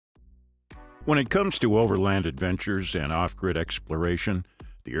When it comes to overland adventures and off-grid exploration,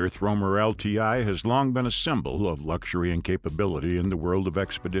 the EarthRoamer LTi has long been a symbol of luxury and capability in the world of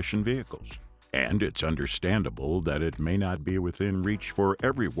expedition vehicles. And it's understandable that it may not be within reach for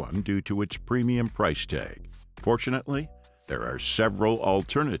everyone due to its premium price tag. Fortunately, there are several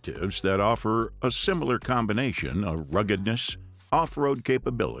alternatives that offer a similar combination of ruggedness, off-road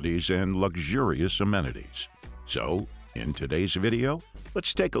capabilities, and luxurious amenities. So, in today's video,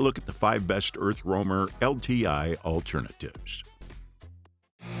 let's take a look at the 5 best EarthRoamer LTi alternatives.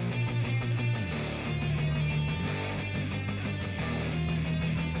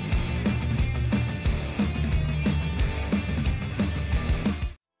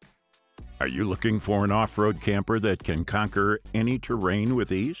 Are you looking for an off-road camper that can conquer any terrain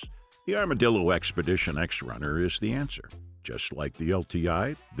with ease? The Armadillo Expedition X-Runner is the answer. Just like the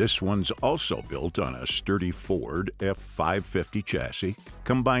LTi, this one's also built on a sturdy Ford F550 chassis,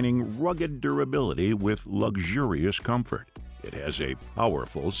 combining rugged durability with luxurious comfort. It has a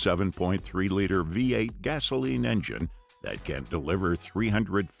powerful 7.3-liter V8 gasoline engine that can deliver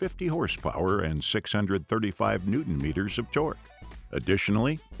 350 horsepower and 635 newton-meters of torque.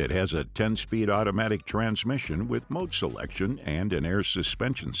 Additionally, it has a 10-speed automatic transmission with mode selection and an air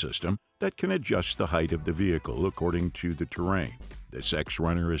suspension system that can adjust the height of the vehicle according to the terrain. This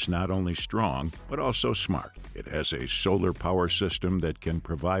X-Runner is not only strong, but also smart. It has a solar power system that can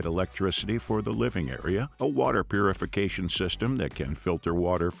provide electricity for the living area, a water purification system that can filter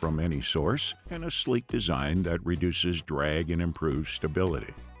water from any source, and a sleek design that reduces drag and improves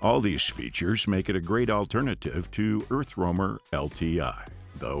stability. All these features make it a great alternative to EarthRoamer LTi.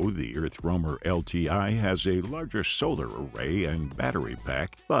 Though the EarthRoamer LTi has a larger solar array and battery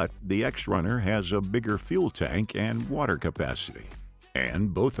pack, but the X-Runner has a bigger fuel tank and water capacity.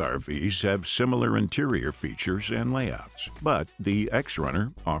 And both RVs have similar interior features and layouts, but the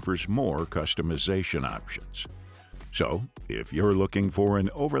X-Runner offers more customization options. So, if you're looking for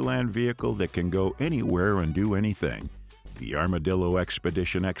an overland vehicle that can go anywhere and do anything, the Armadillo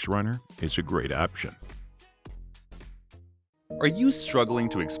Expedition X-Runner is a great option. Are you struggling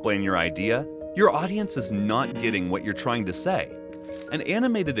to explain your idea? Your audience is not getting what you're trying to say. An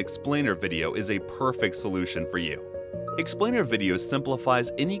animated explainer video is a perfect solution for you. Explainer video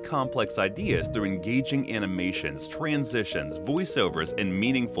simplifies any complex ideas through engaging animations, transitions, voiceovers, and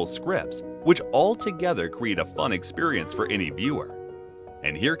meaningful scripts, which all together create a fun experience for any viewer.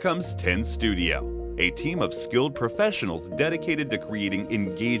 And here comes TEN Studio, a team of skilled professionals dedicated to creating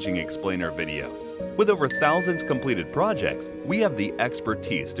engaging explainer videos. With over thousands completed projects, we have the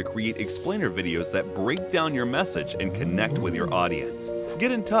expertise to create explainer videos that break down your message and connect with your audience.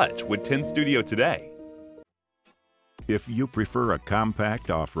 Get in touch with TEN Studio today. If you prefer a compact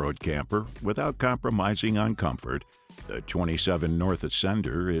off-road camper without compromising on comfort, the 27 North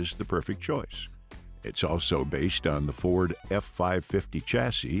Ascender is the perfect choice. It's also based on the Ford F550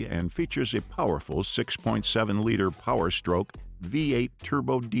 chassis and features a powerful 6.7-liter Power-Stroke V8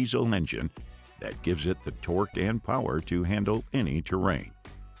 turbo diesel engine that gives it the torque and power to handle any terrain.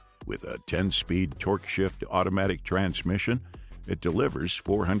 With a 10-speed torque-shift automatic transmission, it delivers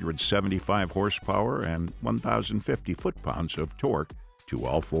 475 horsepower and 1,050 foot-pounds of torque to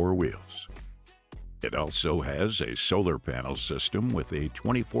all 4 wheels. It also has a solar panel system with a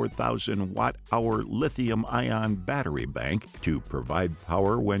 24,000 watt-hour lithium-ion battery bank to provide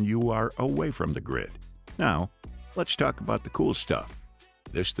power when you are away from the grid. Now, let's talk about the cool stuff.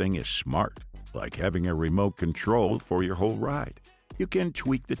 This thing is smart, like having a remote control for your whole ride. You can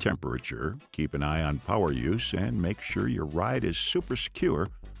tweak the temperature, keep an eye on power use, and make sure your ride is super secure,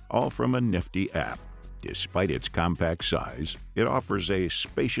 all from a nifty app. Despite its compact size, it offers a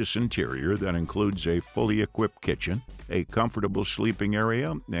spacious interior that includes a fully equipped kitchen, a comfortable sleeping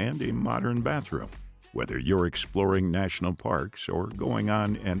area, and a modern bathroom. Whether you're exploring national parks or going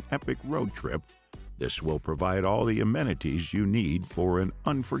on an epic road trip, this will provide all the amenities you need for an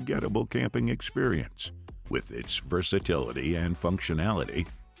unforgettable camping experience. With its versatility and functionality,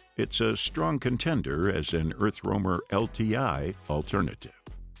 it's a strong contender as an EarthRoamer LTi alternative.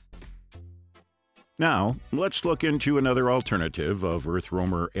 Now, let's look into another alternative of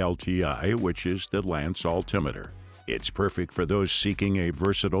EarthRoamer LTi, which is the Lance Altimeter. It's perfect for those seeking a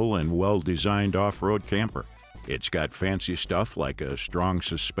versatile and well-designed off-road camper. It's got fancy stuff like a strong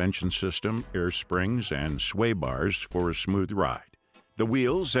suspension system, air springs, and sway bars for a smooth ride. The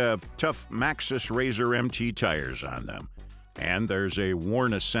wheels have tough Maxxis Razor MT tires on them, and there's a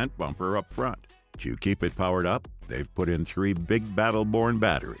worn Ascent bumper up front. To keep it powered up, they've put in 3 big Battle-Born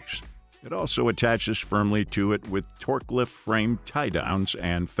batteries. It also attaches firmly to it with torque lift frame tie-downs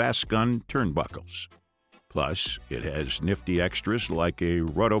and fast gun turnbuckles. Plus, it has nifty extras like a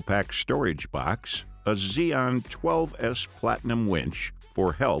Rotopack storage box, a Xeon 12S Platinum winch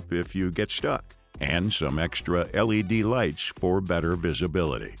for help if you get stuck, and some extra LED lights for better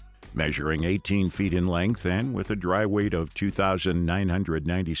visibility. Measuring 18 feet in length and with a dry weight of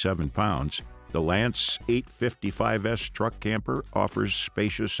 2,997 pounds, the Lance 855S truck camper offers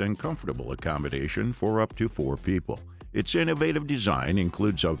spacious and comfortable accommodation for up to 4 people. Its innovative design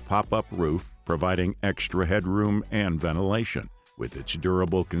includes a pop-up roof, providing extra headroom and ventilation. With its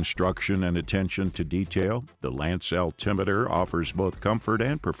durable construction and attention to detail, the Lance Altimeter offers both comfort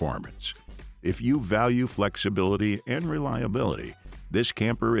and performance. If you value flexibility and reliability, this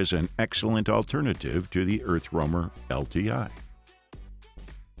camper is an excellent alternative to the EarthRoamer LTi.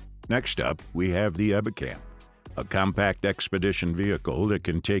 Next up, we have the Ebacamp, a compact expedition vehicle that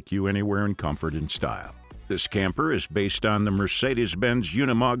can take you anywhere in comfort and style. This camper is based on the Mercedes-Benz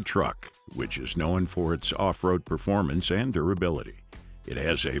Unimog truck, which is known for its off-road performance and durability. It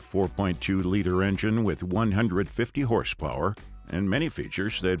has a 4.2-liter engine with 150 horsepower and many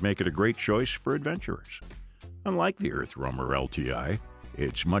features that make it a great choice for adventurers. Unlike the EarthRoamer LTi,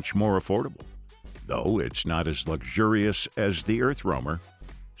 it's much more affordable. Though it's not as luxurious as the EarthRoamer,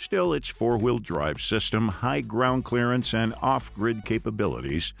 still its four-wheel drive system, high ground clearance, and off-grid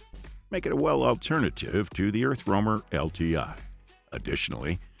capabilities make it a well alternative to the EarthRoamer LTi.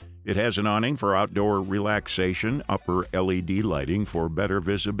 Additionally, it has an awning for outdoor relaxation, upper LED lighting for better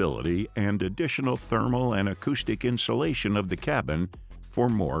visibility, and additional thermal and acoustic insulation of the cabin for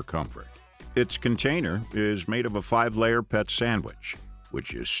more comfort. Its container is made of a 5-layer pet sandwich,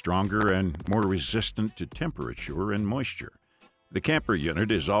 which is stronger and more resistant to temperature and moisture. The camper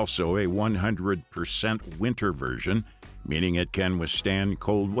unit is also a 100% winter version, meaning it can withstand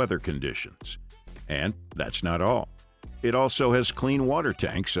cold weather conditions. And that's not all. It also has clean water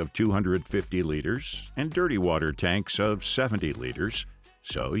tanks of 250 liters and dirty water tanks of 70 liters,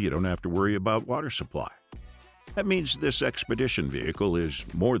 so you don't have to worry about water supply. That means this expedition vehicle is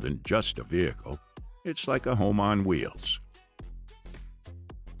more than just a vehicle. It's like a home on wheels.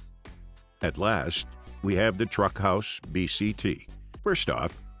 At last, we have the TruckHouse BCT. First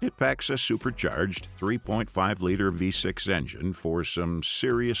off, it packs a supercharged 3.5-liter V6 engine for some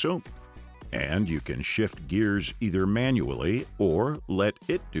serious oomph. And you can shift gears either manually or let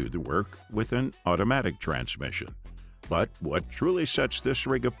it do the work with an automatic transmission. But what truly sets this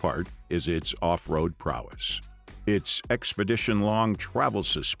rig apart is its off-road prowess. Its expedition-long travel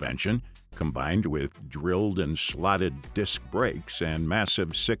suspension, combined with drilled and slotted disc brakes and massive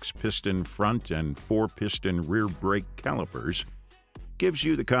 6-piston front and 4-piston rear brake calipers, gives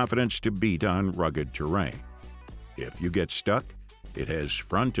you the confidence to beat on rugged terrain. If you get stuck, it has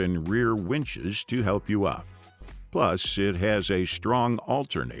front and rear winches to help you out. Plus, it has a strong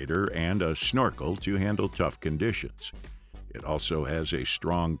alternator and a snorkel to handle tough conditions. It also has a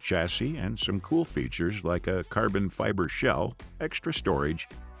strong chassis and some cool features like a carbon fiber shell, extra storage,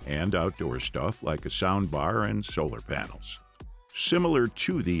 and outdoor stuff like a sound bar and solar panels. Similar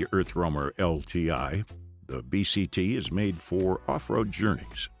to the EarthRoamer LTi, the BCT is made for off-road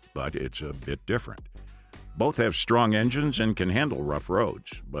journeys, but it's a bit different. Both have strong engines and can handle rough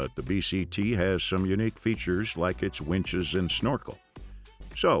roads, but the BCT has some unique features like its winches and snorkel.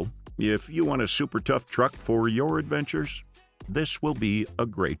 So, if you want a super tough truck for your adventures, this will be a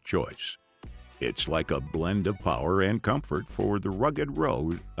great choice. It's like a blend of power and comfort for the rugged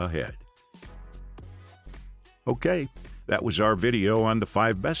road ahead. Okay, that was our video on the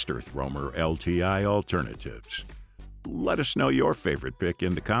 5 best EarthRoamer LTi alternatives. Let us know your favorite pick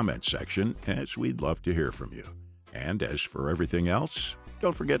in the comments section, as we'd love to hear from you. And as for everything else,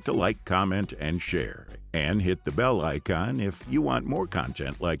 don't forget to like, comment, and share, and hit the bell icon if you want more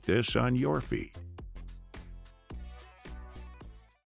content like this on your feed.